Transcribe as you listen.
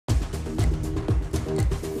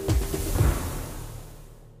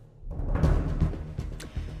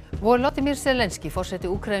Volodymyr Zelenský, forseti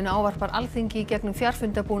Úkraínu, ávarpar Alþingi í gegnum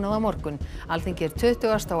fjarfundabúnað á morgun. Alþingi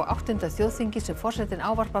 20. og 8. þjóðþingi sem forsetinn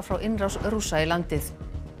ávarpar frá innrás Rússa í landið.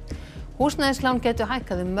 Húsnæðislán gætu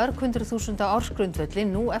hækkað mörg 100.000 á ársgrundvelli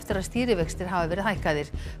nú eftir að stýrivextir hafa verið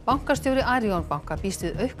hækkaðir. Bankastjóri Arion banka býst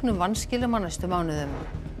við auknum vanskilum á næstu mánuðum.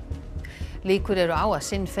 Líkur eru á að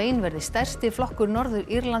Sinn Féin verði stærsti flokkur Norður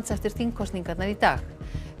Írlands eftir þingkosningarnar í dag.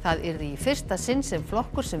 Það yrði í fyrsta sinn sem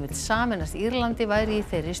flokkur sem vill sameinast Írlandi væri í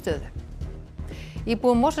þeirri stöðu.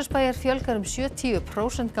 Íbúum Mosfellsbæjar fjölgar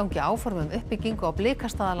 70% gangi áform uppbyggingu á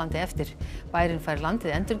Blikastaðalandi eftir. Bærinn fær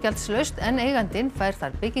landið endurgjaldslaust en eigandinn fær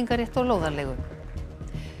þar byggingarétt og lóðarleigu.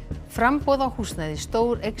 Framboð á húsnæði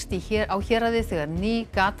stór eykst á héraði þegar ný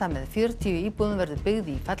gata með 40 íbúðum verður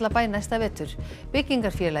byggð í Fellabæ næsta vetur.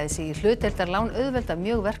 Byggingarfélagið segir hlutdeildarlán auðvelda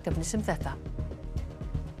mjög verkefni sem þetta.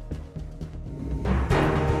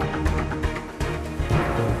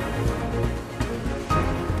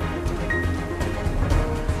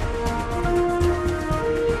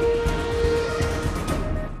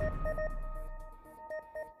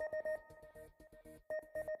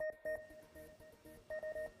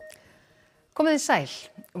 Komið þið sæl.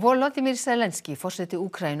 Volodymyr Zelenský, forseti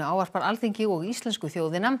Úkraínu, ávarpar Alþingi og íslensku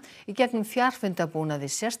þjóðina í gegnum fjarfundabúnað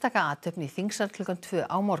við sérstaka athöfn í þingsal klukkan 2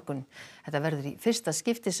 á morgun. Þetta verður í fyrsta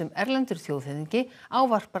skipti sem erlendur þjóðhöfðingi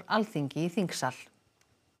ávarpar Alþingi í þingsal.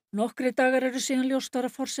 Nokkrir dagar eru síðan ljóst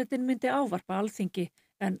að forsetinn myndi ávarpa Alþingi,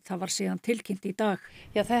 en það var síðan tilkynnt í dag.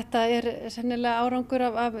 Já, þetta sennilega árangur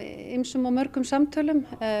af ýmsum og mörgum samtölum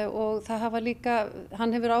og það hafa líka,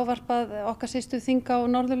 hann hefur ávarpað okkar sístu þinga á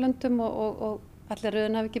Norðurlöndum og allir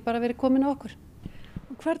röðin hafi ekki bara verið komin á okkur.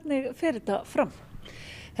 Hvernig fer þetta fram?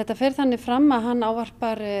 Þetta fer þannig fram að hann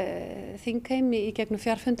ávarpar þingheimi í gegnum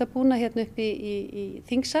fjarfundabúna hérna upp í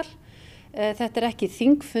þingsal. Þetta ekki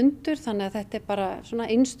þingfundur, þannig að þetta bara svona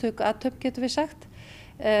einstök athöfn, getum við sagt.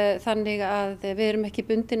 Þannig að við erum ekki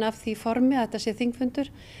bundin af því formi að þetta sé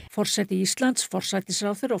þingfundur. Forseti Íslands,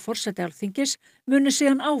 forsætisráðherra og forseti Alþingis muni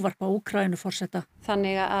síðan ávarpa Úkraínuforseta.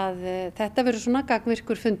 Þannig að þetta verður svona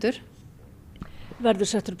gagnvirkur fundur.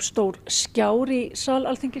 Verður settur upp stór skjár í sal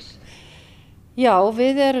Alþingis? Já,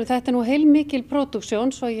 þetta nú heilmikil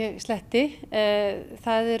pródúksjón, svo ég sletti.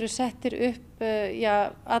 Það eru settir upp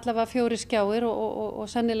allavega 4 skjáir og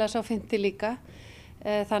sennilega sá 5. líka.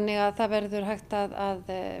 Þannig að það verður hægt að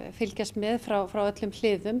fylgjast með frá öllum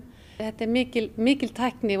hliðum. Þetta mikil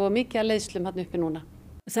tækni og mikið að leiðslum hann uppi núna.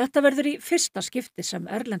 Þetta verður í fyrsta skipti sem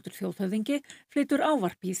erlendur þjóðhöfðingi flytur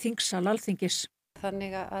ávarpi í þingsal Alþingis.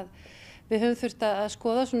 Þannig að við höfum þurft að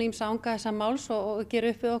skoða svona ýmsa anga þessa máls og gera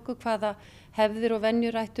upp við okkur hvaða hefðir og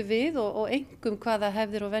venjur ættu við og einkum hvaða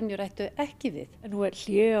hefðir og venjur ættu ekki við. En nú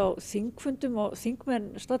hlé á þingfundum og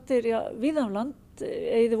þingmenn staddir víða um land.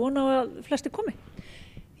 Eigið þið vona á að flestir komi?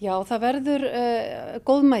 Já, það verður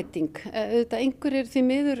góðmæting. Auðvitað einhverjir því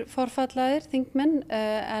miður forfallaðir þingmenn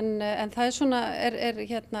en það svona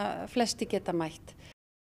flesti geta mætt.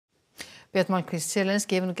 Björn Malmquist,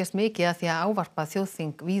 Zelenský hefur nú gert mikið að því að ávarpa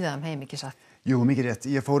þjóðþing víða um heim, ekki satt? Jú, mikið rétt.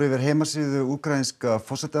 Ég fór yfir heimasíðu úkraínska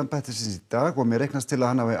forsetaembættisins í dag og mér reiknast til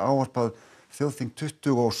að hann hafi ávarpað þjóðþing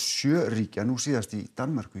 27 ríkja, nú síðast í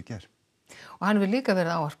Danmörku í gær. Og hann hefur líka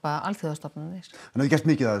verið að ávarpa alþjóðastofnanir. Hann hefur gert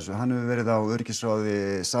mikið af þessu. Hann hefur verið á öryggisráði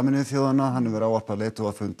Sameinuðu þjóðanna, hann hefur verið að ávarpa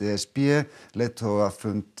leiðtogafund ESB,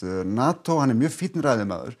 leiðtogafund NATO, hann mjög fínn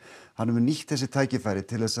ræðumaður. Hann hefur nýtt þessi tækifæri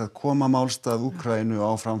til þess að koma málstað Úkraínu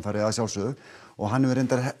á framfæri að sjálfsögðu og hann hefur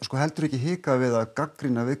reyndar heldur ekki hikað við að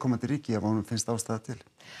gagnrýna viðkomandi ríki ef honum finnst ástæða til.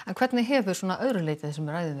 En hvernig hefur svona öðru leyti þessum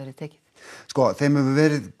ræðum verið tekið? Þeim hefur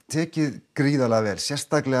verið tekið gríðarlega vel,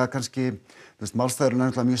 sérstaklega kannski málstæðurinn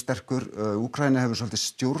er mjög sterkur. Úkraína hefur svolítið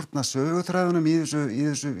stjórnað söguþræðunum í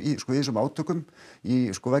þessum átökum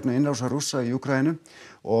vegna innrásar Rússa í Úkraínu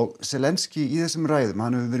og Zelenský í þessum ræðum,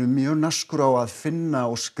 hann hefur verið mjög naskur á að finna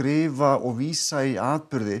og skrifa og vísa í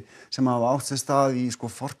atburði sem hafa átt sér stað í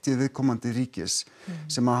fortíð viðkomandi ríkis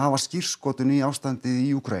sem hafa skírskotun í ástandið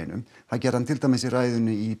í Úkraínu. Það gerði hann til dæmis í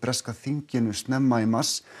ræðunni í breska þinginu snemma í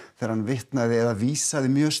mars þegar hann vitnaði eða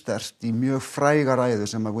vísaði mjög sterkt í mjög fræga ræðu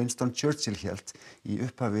sem að Winston Churchill hélt í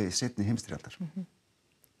upphafi seinni heimsstyrjaldar.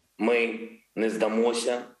 Ми не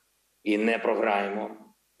здамося і не програємо.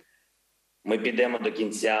 Ми підемо до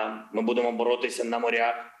кінця, ми будемо боротися на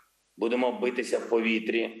морях, будемо битися в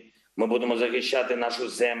повітрі, ми будемо захищати нашу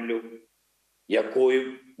землю,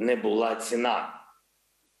 якою не була ціна.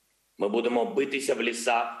 Ми будемо битися в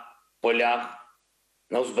лісах, полях,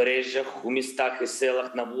 на узбережжях, у містах і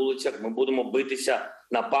селах, на вулицях, ми будемо битися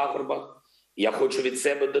на пагорбах. Я хочу від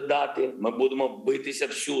себе додати, ми будемо битися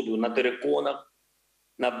всюди, на териконах,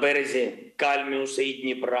 на березі Кальміуса і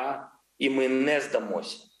Дніпра, і ми не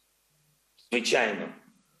здамося. Звичайно,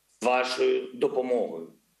 вашою допомогою.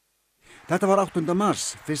 Þetta var 8.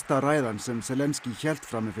 mars, fyrsta ræðan sem Zelenski hélt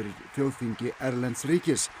frammi fyrir þjóðþingi erlends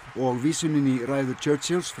ríkis og vísunin í ræðu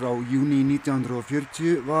Churchills frá júní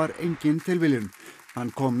 1940 var engin tilviljun.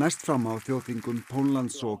 Hann kom næst fram á þjóðþingum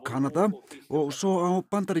Póllands og Kanada og svo á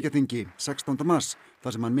Bandaríkjaþingi 16. mars,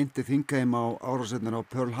 þar sem hann myndi þingheim á árásirnar á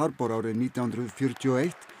Pearl Harbor árið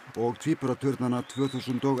 1941 og tvíburaturnana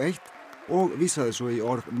 2001 og vísaði svo í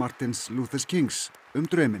orð Martins Luther Kings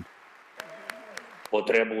drauminn.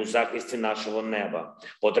 Потребу у захисті нашого неба,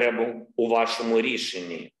 потребу у вашому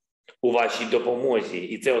рішенні, у вашій допомозі.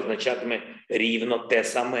 І це означатиме рівно те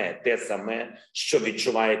саме, що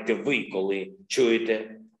відчуваєте ви, коли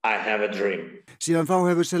чуєте I have a dream. Síðan þá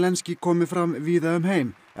hefur Zelenski komið fram víða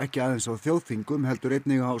heim, ekki aðeins á þjóðþingum heldur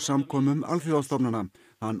einnig á samkomum alþjóðastofnana.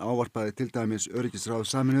 Hann ávarpaði til dæmis öryggisráð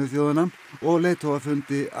Sameinuðu þjóðanna og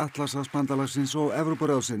leiðtogafundi Atlantshafsbandalagsins og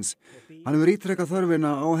Evrópuráðsins. Hann hefur ítrekað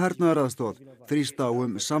þörfina á hernaðaraðstoð, þrýst á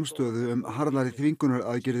samstöðu harðari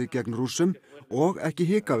þvingunaraðgerðir gegn Rússum og ekki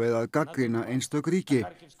hika við að gagnrýna einstök ríki,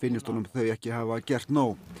 finnst honum þau ekki hafa gert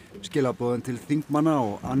nóg. Skilaboðin til þingmanna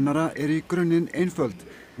og annarra í grunninn einföld.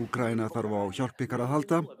 Úkraína þarf á hjálp ykkar að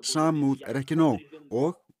halda, samúð ekki nóg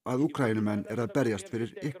og að Úkraínumenn að berjast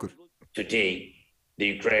fyrir ykkur. Today, the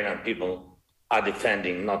Ukrainian people are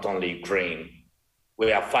defending not only Ukraine.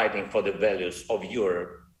 We are fighting for the values of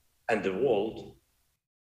Europe and the world.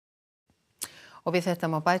 Og við þetta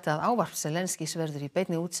má bæta að ávarp Zelenskís verður í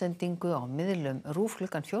beinni útsendingu á miðlum RÚV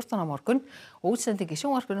klukkan 14 á morgun og útsending í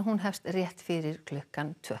sjónvarpinu hún hefst rétt fyrir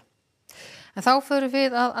klukkan 2. En þá förum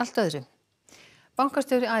við að allt öðru.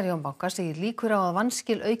 Bankastjóri Arion banka segir líkur á að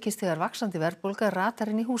vanskil aukist þegar vaxandi verðbólga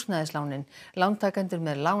ratar inn í húsnæðislánin. Lántakendur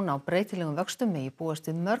með lán á breytilegum vöxtum megi búast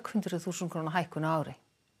við mörg 100.000 króna hækkun á ári.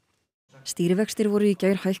 Stýrivextir voru í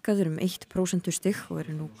gær hækkaður 1% stig og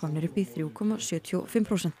eru nú komnir upp í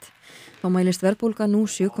 3,75%. Þá mælist verðbólga nú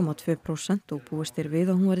 7,2% og búist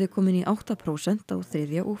við að hún verði komin í 8% á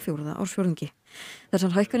 3. og 4. ársfjórðungi.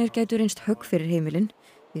 Þessar hækkanir gætu reynst högg fyrir heimilin,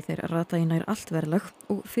 því þeir rata í nær allt verðlag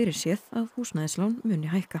og fyrirséð að húsnæðislán muni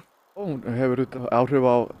hækka. Hún hefur áhrif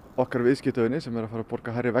á okkar viðskiptavinni sem að fara að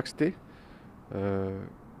borga hærri vexti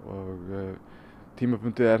og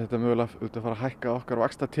tímabundið þetta mögulega að fara að hækka okkar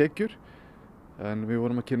vaxtatekjur. En við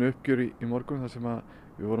vorum að kynna uppgjör í morgun þar sem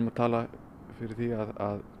við vorum að tala fyrir því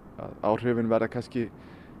að áhrifin verða kannski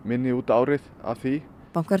minni út árið af því.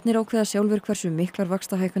 Bankarnir ákveða sjálfur hversu miklar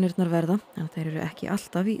vaxtahækkanirnar verða, en þeir eru ekki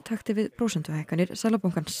alltaf í takti við prósentuhækkanir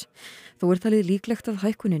Seðlabankans. Þó talið líklegt að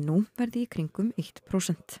hækkunin nú verði í kringum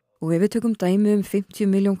 1%. Og ef við tökum dæmi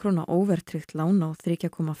 50 milljón króna óvertryggt lán á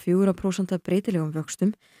 3,4% breytilegum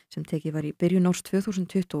vöxtum sem tekið var í byrjun árs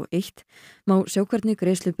 2021, má sjá hvernig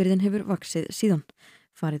greiðslubyrðin hefur vaxið síðan.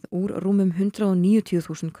 Farið úr rúmum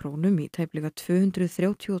 190.000 krónum í tæplega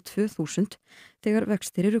 232.000 þegar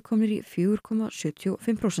vextir eru komnir í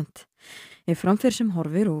 4,75%. Ef framferð sem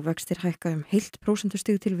horfir og vextir hækka heilt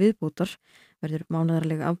prósentustig til viðbótar verður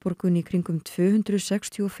mánaðarlega afborgun í kringum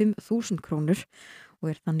 265.000 krónur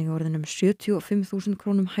og þannig orðin 75.000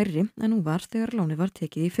 krónum hærri en nú var þegar lánið var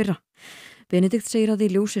tekið í fyrra. Benedikt segir að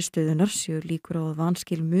í ljósi stöðunar séu líkur á að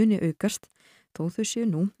vanskil muni aukast, þó þau séu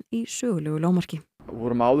nú í sögulegu lágmarki. Við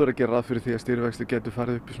vorum áður að gera ráð fyrir því að stýrivextir getur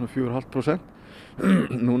farið upp í svona 4,5%.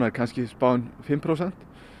 Núna kannski spáin 5%.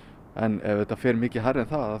 En ef þetta fer mikið hærri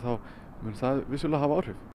en það, þá mun það vissulega hafa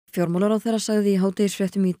áhrif. Fjármálaráðherra sagði í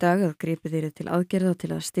hádegisfréttum í dag að gripið yrði til aðgerða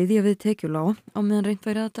til að styðja við tekjulága á meðan reynt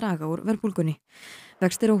væri að draga úr verðbólgunni.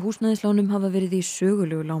 Vextir á húsnæðislánum hafa verið í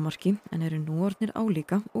sögulegu lágmarki en eru nú orðnir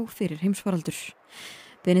álíka og fyrir heimsfaraldur.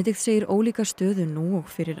 Benedikt segir ólíka stöðu nú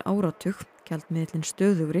og fyrir áratug, gjaldmiðillinn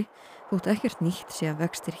stöðugri, þótt ekkert nýtt sé að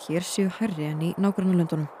vextir hér séu hærri en í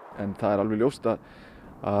nágrannalöndunum. En það alveg ljóst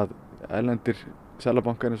að erlendir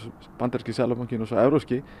seðlabankar, bandaríski seðlabankin og svo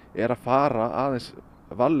evrópski að fara aðeins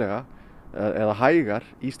varlega eða hægar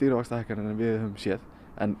í stýrivaxtahækkanir en við höfum séð.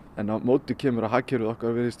 En á móti kemur að hagkerfið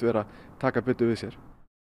okkar virðist vera taka betur við sér.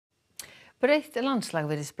 Breytt landslag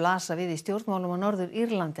virðist blasa við í stjórnmálum á Norður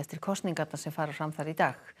Írlandi eftir kosningarnar sem fara fram þar í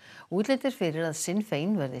dag. Útlit fyrir að Sinn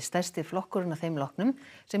Féin verði stærsti flokkurinn af þeim loknum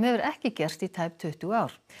sem hefur ekki gerst í tæp 20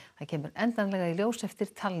 ár. Það kemur endanlega í ljós eftir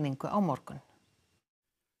talningu á morgun.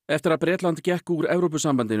 Eftir að Bretland gekk úr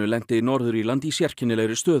Evrópusambandinu lenti Norður Írland í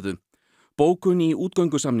sérkennilegri stöðu. Bókun í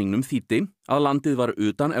útgöngusamningnum þýddi að landið var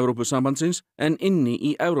utan Evrópusambandsins en inni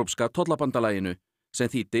í Evrópska tollabandalaginu, sem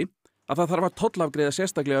þýddi að það þarf að tollafgreiða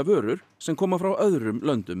sérstaklega vörur sem koma frá öðrum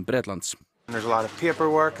löndum Bretlands. There's a lot of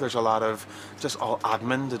paperwork, there's a lot of just all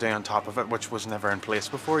admin to do on top of it, which was never in place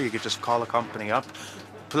before. You could just call a company up,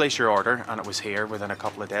 place your order, and it was here within a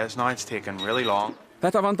couple of days. Now it's taken really long.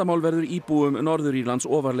 Þetta vandamál verður íbúum Norður-Írlands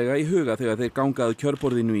ofarlega í huga þegar þeir ganga að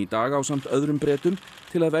kjörborðinu í dag ásamt öðrum Bretum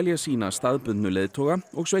til að velja sína staðbundnu leiðtoga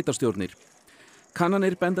og sveitarstjórnir.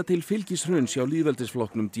 Kannanir benda til fylgishruns hjá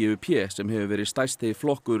lýðveldisflokknum DUP sem hefur verið stærsti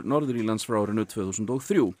flokkur Norður-Írlands frá árinu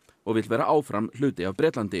 2003 og vill vera áfram hluti af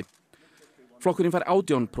Bretlandi. Flokkurinn fær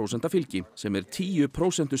 18% fylgi sem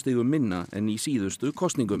 10% stigum minna en í síðustu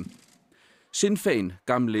kosningum. Sinn Féin,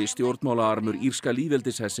 gamli stjórnmálaarmur írska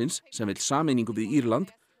lýðveldishessins sem vill sameiningu við Írland,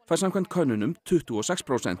 fær samkvæmt könnunum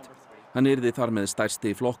 26%. Hann yrði þar með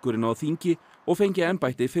stærsti flokkurinn á þingi og fengi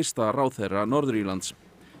embætti fyrsta ráðherra Norður-Írlands.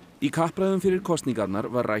 Í kappræðum fyrir kosningarnar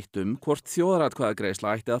var rætt hvort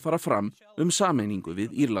þjóðaratkvæðagreiðsla ætti að fara fram sameiningu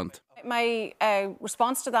við Írland. My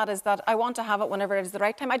response to that is that I want to have it whenever it is the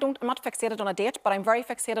right time. I'm not fixated on a date, but I'm very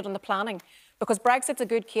fixated on the planning. Because Brexit's a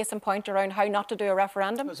good case in point around how not to do a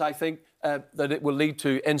referendum. Because I think that it will lead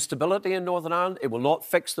to instability in Northern Ireland. It will not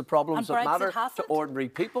fix the problems that matter to ordinary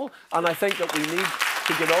people. And I think that we need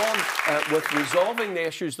to get on with resolving the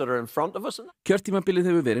issues that are in front of us. Kjörtímabilið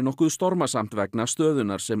hefur verið nokkuð stormasamt vegna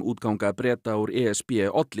stöðunar sem útganga Breta úr ESB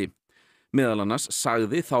olli. Meðal annars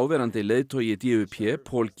sagði þáverandi leiðtogi DUP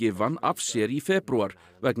Paul Givan af sér í febrúar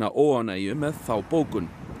vegna óánægju með þá bókun.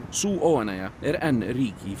 Sú óánægja enn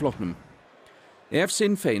rík í flokknum. Ef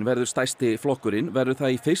Sinn Féin verður stærsti flokkurinn verður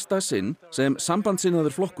það í fyrsta sinn sem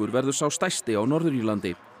sambandssinnaður flokkur verður sá stærsti á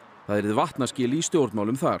Norður-Írlandi. Það yrði vatnaskil í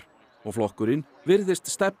stjórnmálum þar og flokkurinn virðist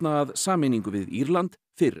stefna að sameiningu við Írland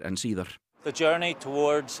fyrr en síðar. The journey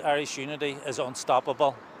towards Irish unity is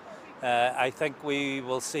unstoppable. I think we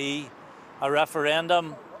will see a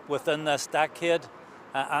referendum within this decade,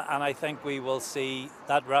 and I think we will see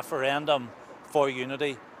that referendum for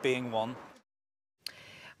unity being won.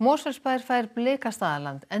 Mosfellsbær fær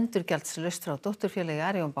Blikastaðaland endurgjaldslaust frá dótturfélagi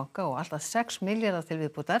Arion banka og allt að 6 milljarða til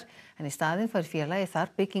viðbótar, en í staðinn fær félagi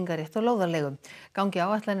þar byggingarétt og lóðarleigu. Gangi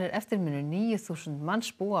áætlanir eftir munu 9.000 manns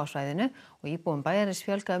búa á svæðinu og íbúum bæjarins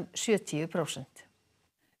fjölga 70%.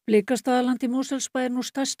 Blikastaðaland í Mosfellsbæ nú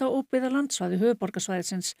stærsta óbyggða landsvæði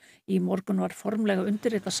höfuðborgarsvæðisins. Í morgun var formlega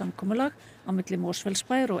undirritað samkomulag á milli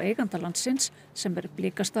Mosfellsbæjar og eiganda landsins sem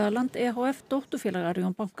Blikastaðaland EHF dótturfélag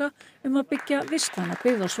Arion banka að byggja vistvæna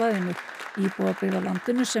byggð á svæðinu. Íbúabyggð á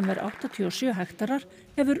landinu sem 87 hektarar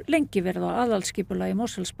hefur lengi verið á aðalskipulagi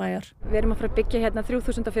Mosfellsbæjar. Við erum að fara að byggja hérna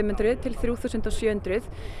 3.500 til 3.700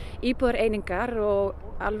 íbúðar einingar og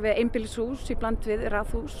alveg einbýlishús í bland við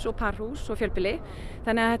raðhús og parhús og fjölbýli.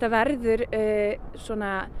 Þannig að þetta verður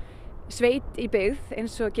svona sveit í byggð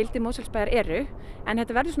eins og gildi Mosfellsbæjar eru, en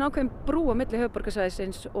þetta verður svona ákveðin brú á milli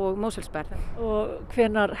höfuðborgarsvæðisins og Mosfellsbæjar. Og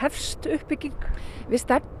hvenær hefst uppbygging? Við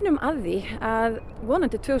stefnum að því að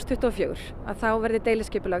vonandi 2024 að þá verði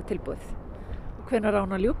deiliskipulag tilbúið. Hvenær á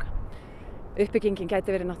hún að ljúka? Uppbyggingin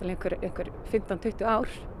gæti verið náttúrulega einhver 15-20 ár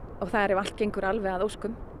og það ef allt gengur alveg að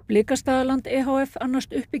óskum. Blikastaðaland EHF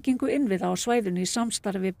annast uppbyggingu innviða á svæðinu í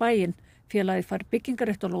samstarfi við bæinn. Félagið fær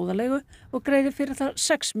byggingarétt og lóðarleigu og greiðir fyrir það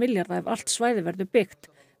 6 milljarða ef allt svæði verður byggt.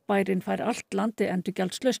 Bærinn fær allt landi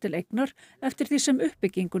endurgjaldslaust til eignar eftir því sem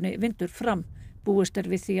uppbyggingunni vindur fram. Búist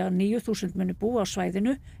við því að 9.000 muni búa á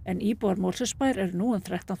svæðinu en íbúar Mosfellsbæjar nú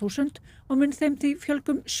 13.000 og mun þeim því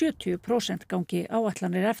fjölgum 70% gangi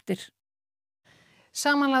áætlanir eftir.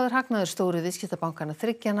 Samanlagður hagnaður stóru viðskiptabankana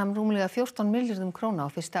þriggja nam rúmlega 14 milljörðum króna á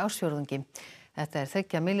fyrsta ársfjórðungi. Þetta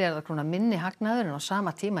 3 milljarða króna minni hagnaður en á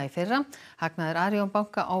sama tíma í fyrra. Hagnaður Arion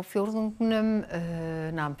banka á fjórðungnum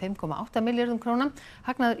nam 5,8 milljörðum króna,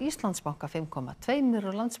 hagnaður Íslandsbanka 5,2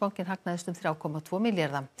 og Landsbankinn hagnaðist 3,2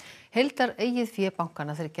 milljarða. Heildar eigið fé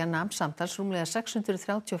bankana þriggja nam samtals rúmlega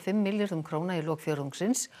 635 milljörðum króna í lok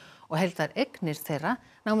fjórðungsins og heildar eignir þeirra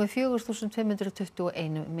námu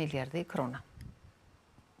 4.521 milljarði króna.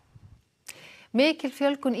 Mikil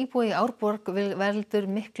fjölgun íbúa í Árborg veldur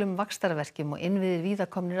miklum vaxtarverkjum og innviðir víða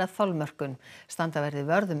komnir að þolmörkum. Standa verði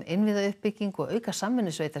vörð innviðauppbygging og auka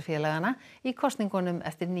samvinnu sveitarfélagana í kosningunum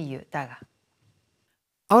eftir 9 daga.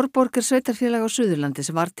 Árborg sveitarfélag á Suðurlandi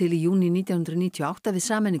sem var til í júní 1998 við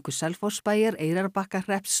sameiningu Selfossbæjar,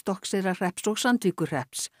 Eyrarbakkahrepps, Stokkseyrahrepps og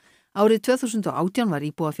Sandvíkurhrepps. Árið 2018 var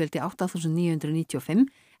íbúafjöldi 8.995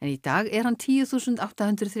 en í dag hann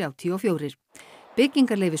 10.834.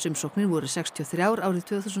 Byggingarleyfisumsóknir voru 63 árið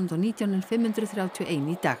 2019 en 531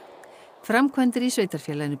 í dag. Framkvæmdir í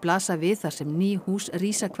sveitarfélaginu blasa við þar sem ný hús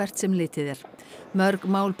rísa hvert sem litið Mörg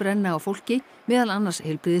mál brenna á fólki, meðal annars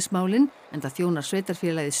heilbrigðismálin, enda þjónar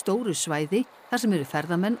sveitarfélagið stóru svæði þar sem eru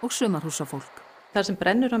ferðamenn og sumarhúsafólk. Það sem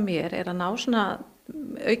brennur á mér að ná svona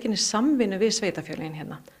aukinni samvinnu við sveitarfélagin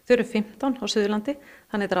hérna. Þau eru 15 á Suðurlandi,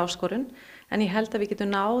 þannig þetta áskorun, en ég held að við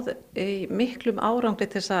getum náð miklum árangri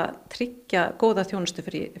til þess að tryggja góða þjónustu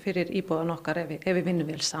fyrir íbúðan okkar ef við vinnum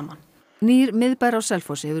vel saman. Nýr miðbær á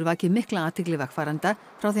Selfossi hefur vakið mikla athygli vegfarenda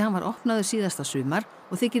frá því hann var opnaður síðasta sumar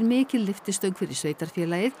og þykir mikil lyftistöng fyrir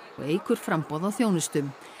sveitarfélagið og eykur framboð á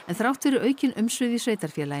þjónustum. En þrátt fyrir aukin umsvif í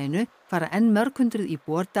sveitarfélaginu fara enn mörg hundruð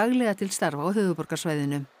íbúar daglega til starfa á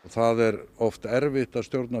höfuðborgarsvæðinu. Það oft erfitt að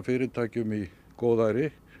stjórna fyrirtækjum í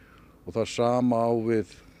góðæri og það sama á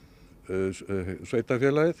við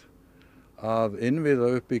sveitarfélagið að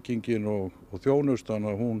innviða uppbyggingin og þjónustan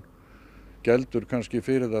að hún geldur kannski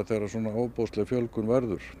fyrir það þegar svona ofboðsleg fjölgun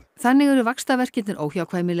verður. Þannig eru vaxtaverkirnir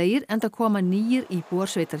óhjákvæmilegir enda koma nýjir íbúar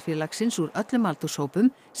sveitarfélagsins úr öllum aldurshópum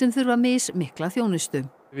sem þurfa mismikla þjónustu.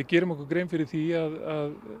 Við gerum okkur grein fyrir því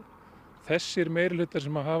að þessir meirihlutar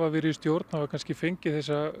sem hafa verið í stjórn hafa kannski fengið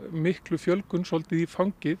þessa miklu fjölgun svolítið í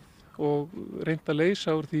fangið og reynt að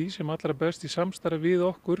leysa úr því sem allra best í samstarfi við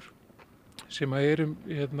okkur sem erum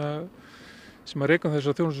sem að rekum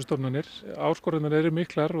þessar þjónustustofnanir. Áskoranir eru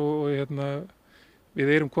miklar og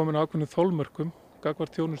við erum komin á ákveðnum þolmörkum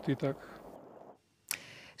gagnvart þjónustu í dag.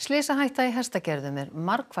 Slysahætta í hestagerðum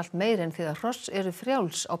margfalt meiri en þegar hross eru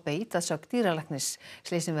frjáls á beit að sögn dýralæknis.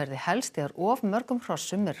 Slysin verði helst þegar of mörgum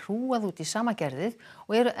hrossum hrúað út í sama gerðið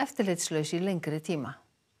og eru eftirlitslaus í lengri tíma.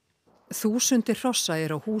 Þúsundir hrossa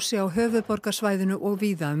á húsi á höfuðborgarsvæðinu og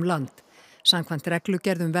víða land. Samkvæmt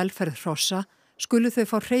reglugerð velferð hrossa skulu þau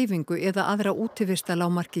fá hreyfingu eða aðra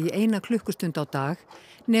útivistarlágmarki í 1 klukkustund á dag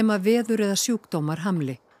nema veður eða sjúkdómar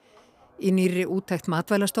hamli. Í nýrri úttekt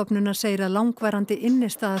Matvælastofnunar segir að langvarandi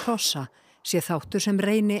innistaða hrossa sé þáttur sem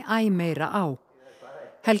reyni æ meira á.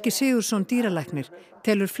 Helgi Sigurðsson dýralæknir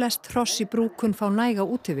telur flest hross í brúkun fá næga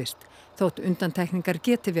útivist þótt undantekningar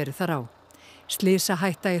geti verið þar á.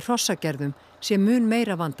 Slysahætta í hrossagerðum sé mun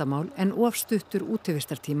meira vandamál en of stuttur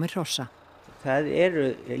útivistartími hrossa. Það eru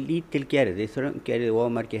lítil gerði, þrönggerði og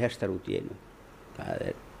of margir hestar út í einu.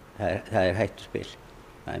 Það er hættuspil,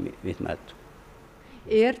 það er mitt mat.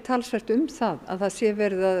 Er talsvert það að það sé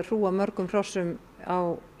verið að hrúa mörgum hrossum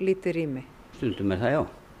á lítið rými? Stundum það já,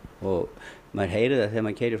 og maður heyrir það þegar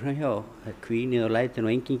maður keyrir framhjá, kvínið og lætin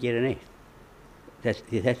og enginn gerir neitt.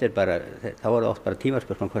 Því þetta bara, þá er það oft bara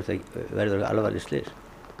tímaspörsmál hvort það verður alvarleg slys.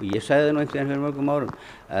 Og ég sagði það nú einhvern veginn fyrir mörgum árum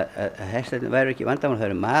að hestarnir væru ekki vandamál, það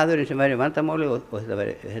væri maðurinn sem væri vandamáli og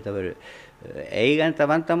þetta væri eigenda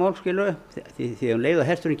vandamál, skilur því leið og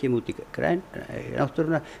hesturinn kemur út í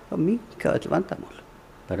náttúruna, þá minnka öll vandamál.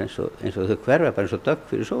 Bara eins og þau hverfa, bara eins og dögg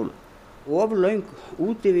fyrir sólu. Of löng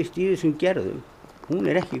útivist í þessum gerðum, hún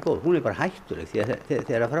ekki góð, hún bara hættuleg því að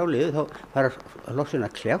þegar að fráliðu þá fara hrossin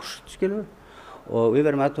að kljást, skilur og við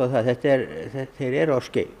verðum aðtóða það að þeir eru á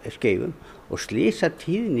skeifum og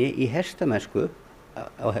slysatíðni í hestamennsku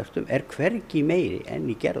á hestum hvergi meiri enn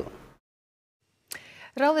í gerðum.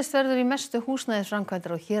 Ráðist verður í mestu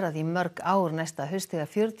húsnæðisframkvæmdir á héraði í mörg ár næsta haust þegar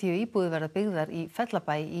 40 íbúðir verða byggðar í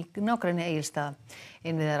Fellabæ í nágrenni Egilsstaða.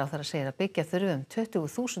 Innviðaráðherra segir að byggja þurfi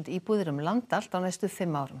 20.000 íbúðir land allt á næstu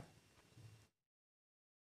 5 árum.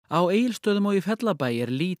 Á Egilsstöðum og í Fellabæ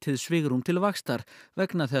lítið svigrúm til vaxtar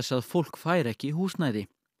vegna þess að fólk fær ekki húsnæði.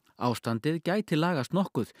 Ástandið gæti lagast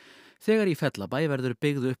nokkuð þegar í Fellabæ verður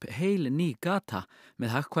byggð upp heil ný gata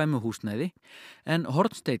með hagkvæmu húsnæði en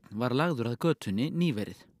hornsteinn var lagður að götunni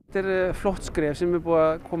nýverið. Þetta flott skref sem búið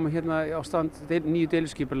að koma hérna á stand nýju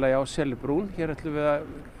deiliskipulagi á Selbrún. Hér ætlum við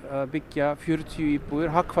að byggja 40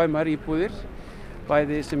 íbúðir, hagkvæmar íbúðir.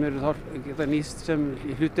 Bæði sem eru nýst sem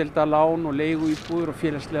hlutdeildarlán og leiguíbúðir og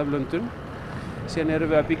félagslega blöndun. Síðan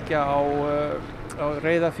erum við að byggja á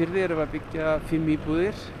Reyðarfirði erum við að byggja 5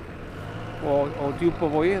 íbúðir og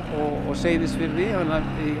Djúpavogi og Seyðisfirði. Þannig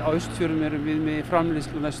að á Austfjörðum erum við með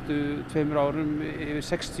framleiðslu næstu 2 árum yfir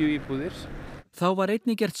 60 íbúðir. Þá var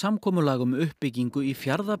einnig gert samkomulag uppbyggingu í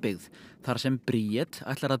Fjarðabyggð þar sem Bríet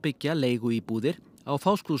ætlar að byggja leiguíbúðir á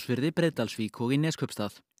Fáskrúðsfirði, Breiðdalsvík og í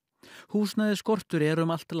Neskaupstað. Húsnæði skortur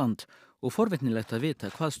allt land og forvitnilegt að vita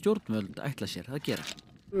hvað stjórnvöld ætla sér að gera.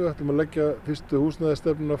 Við ætlum að leggja fyrstu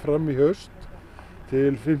húsnæðisstefnuna fram í haust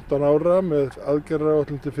til 15 ára með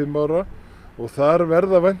aðgerðaáætlun til 5 ára og þar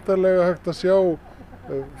verða væntanlega hægt að sjá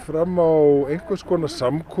fram á einhvers konar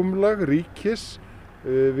samkomulag ríkis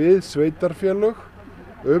við sveitarfélög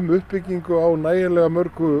uppbyggingu á nægilega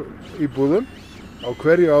mörgu íbúðum á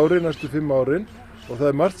hverju ári næstu 5 árin og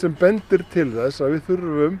það margt sem bendir til þess að við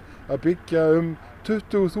þurfum að byggja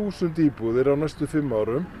 20.000 íbúðir á næstu 5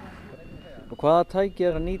 árum. Og hvaða tæki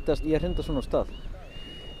að nýtast í að hrinda svona af stað?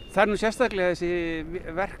 Það nú sérstaklega þessi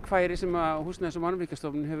verkfæri sem að Húsnæðis- og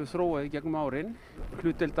mannvirkjastofnun hefur þróað í gegnum árin,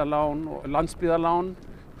 hlutdeildarlán og landsbyggðarlán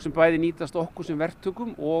sem bæði nýtast okkur sem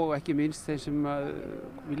verktökum og ekki minnst þeir sem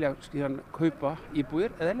vilja kaupa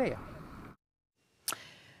íbúðir eða leigja.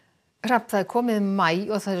 Hrafn, það komið maí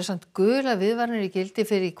og það samt gula viðvaranir í gildi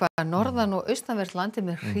fyrir hvað norðan og austanvert landi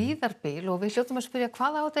með hríðarbil og við hljótum að spyrja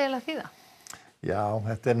hvað á þetta eiginlega þýða? Já,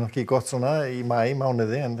 þetta nú ekki gott svona í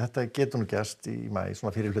mánuði en þetta getur nú gerst í maí,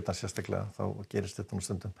 svona fyrir hlutan sérstaklega, þá gerist þetta nú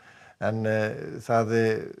stundum. En það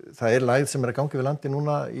lægð sem að gangi við landi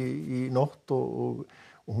núna í nótt og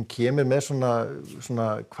hún kemur með svona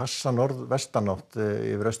hvassa norðvestanátt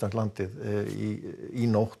yfir austanvert landið í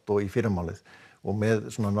nótt og í fyrramálið. Og með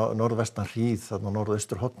svona norðvestan hríð þarna á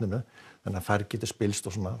norðausturhorninu, þannig að færð getur spilst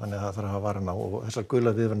og svona, þannig að það þarf að hafa varan á og þessar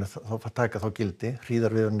gula viðvaranir þá taka þá gildi,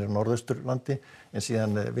 hríðarviðvaranir á norðausturlandi en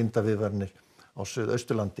síðan vindaviðvaranir á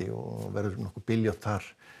suðausturlandi og verður nokkuð byljótt þar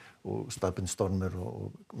og staðbundinn stormur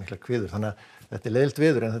og miklar hviður, þannig að þetta leiðilegt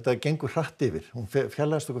veður en þetta gengur hratt yfir, hún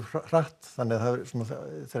fjarlægist okkur hratt, þannig að það er svona,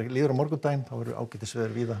 þegar líður á morgundaginn þá verður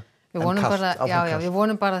ágætisveður víða. Við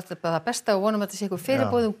vonum bara það besta og vonum að þetta sé ykkur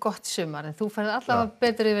fyrirboðum gott sumar en þú ferð allavega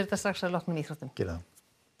betur yfir þetta strax að loknum íþróttum. Gera það.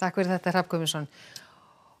 Takk fyrir þetta, Hrafn Guðmundsson.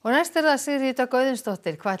 Og næst það Sigríður Dögg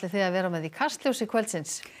Auðunsdóttir, hvað ætlið þið að vera með í Kastljósi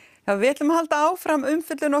kvöldsins? Já, við ætlum að halda áfram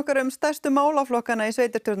umfjöllun okkar stærstu málaflokkana í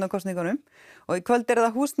sveitarstjórnarkosningunum og í kvöld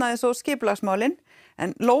það húsnæðis- og skipulagsmálin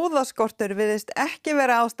en lóðaskortur virðist ekki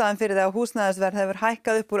vera ástæðan fyrir það að húsnæðisverð hefur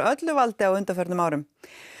hækkað upp úr öllu valdi á undanförnum árum.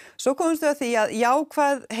 Svo komumst við að því að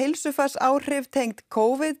jákvæð heilsufarsáhrif tengd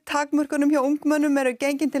COVID-takmörkunum hjá ungmennum eru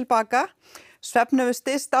gengin tilbaka. Svefn hefur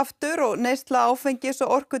styst aftur og neysla áfengis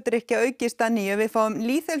og orkudrykkja aukist að nýju. Við fáum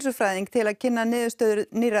lýðheilsufræðing til að kynna niðurstöður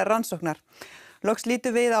nýrrar rannsóknar. Loks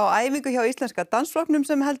lítum við á æfingu hjá Íslenska dansflokknum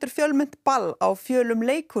sem heldur fjölmennt ball á fjölum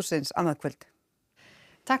leikhússins annað kvöld.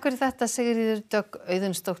 Takk fyrir þetta Sigríður Dögg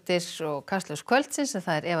Auðunsdóttir og Kastljós kvöldsins en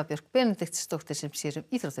það er Eva Björk Benediktsdóttir sem sér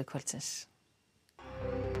íþróttir kvöldsins.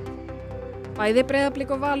 Bæði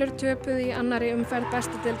Breiðablik og Valur töpuðu í annarri umferð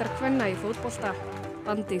bestu deildar kvenna í fótbolta.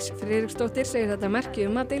 Bandís Friðriksdóttir segir þetta merki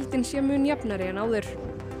að deildin sé mun jafnari en áður.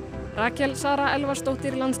 Rakel Sara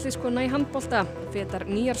Elvarsdóttir landsliðskona í handbolta fetar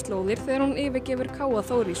nýjar slóðir þegar hún yfirgefur K.A.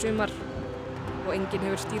 Þór í sumar. Og enginn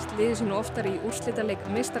hefur stýrt liðið sínu oftar í úrslitaleik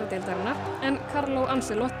meistaradeildarinnar en Carlo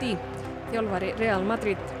Ancelotti, þjálfari Real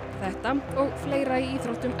Madrid. Þetta og fleira í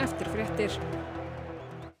íþróttum eftir fréttir.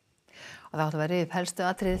 Og það átti að vera upp helstu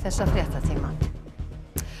atriði þessa fréttatíma.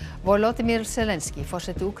 Volodymyr Zelenský,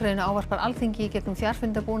 forseti Úkraínu ávarpar Alþingi í gegnum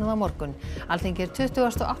fjarfundabúnað á morgun. Alþingi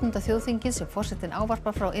 28. þjóðþingið sem forsetinn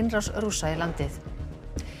ávarpar frá innrás Rússa í landið.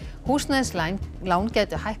 Húsnæðislán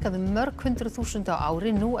gætu hækkað mörg 100.000 á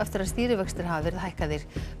ári nú eftir að stýrivextir hafa verið hækkaðir.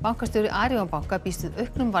 Bankastjóri Arion banka býst við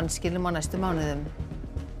auknum vanskilum á næstu mánuðum.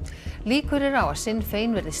 Líkur á að Sinn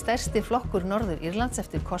Féin verði stærsti flokkur Norður Írlands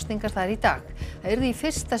eftir kosningar þar í dag. Það yrði í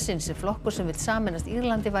fyrsta sinn sem flokkur sem vill sameinast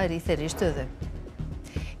Írlandi væri í þeirri stöðu.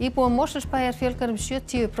 Íbúum Mosfellsbæjar fjölgar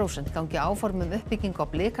 70% gangi áformum uppbyggingu á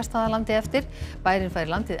Blikastaðalandi eftir. Bærinn fær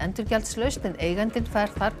landið endurgjaldslaust en eigandinn fær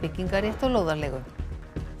þar byggingarétt og lóðarleigu.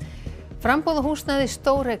 Framboð á húsnæði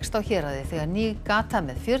stóreykst á Héraði þegar ný gata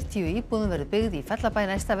með 40 íbúðum verður byggð í Fellabæ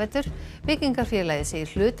næsta vetur. Byggingarfélagið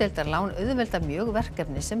segir hlutdeildarlán auðvelda mjög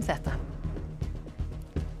verkefni sem þetta.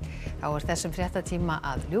 Þá er þessum fréttatíma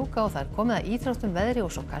að ljúka og það er komið að íþróttum, veðri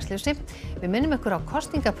og svo Kastljósi. Við minnum ykkur á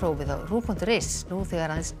kosningaprófið á RÚV.is nú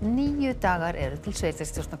þegar aðeins 9 dagar eru til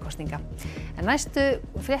sveitarstjórnarkosninga. En næstu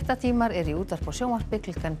fréttatímar eru í útvarpi og sjónvarpi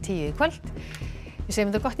klukkan 10 í kvöld. Við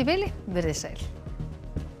segjum þetta gott í bili, verið sæl.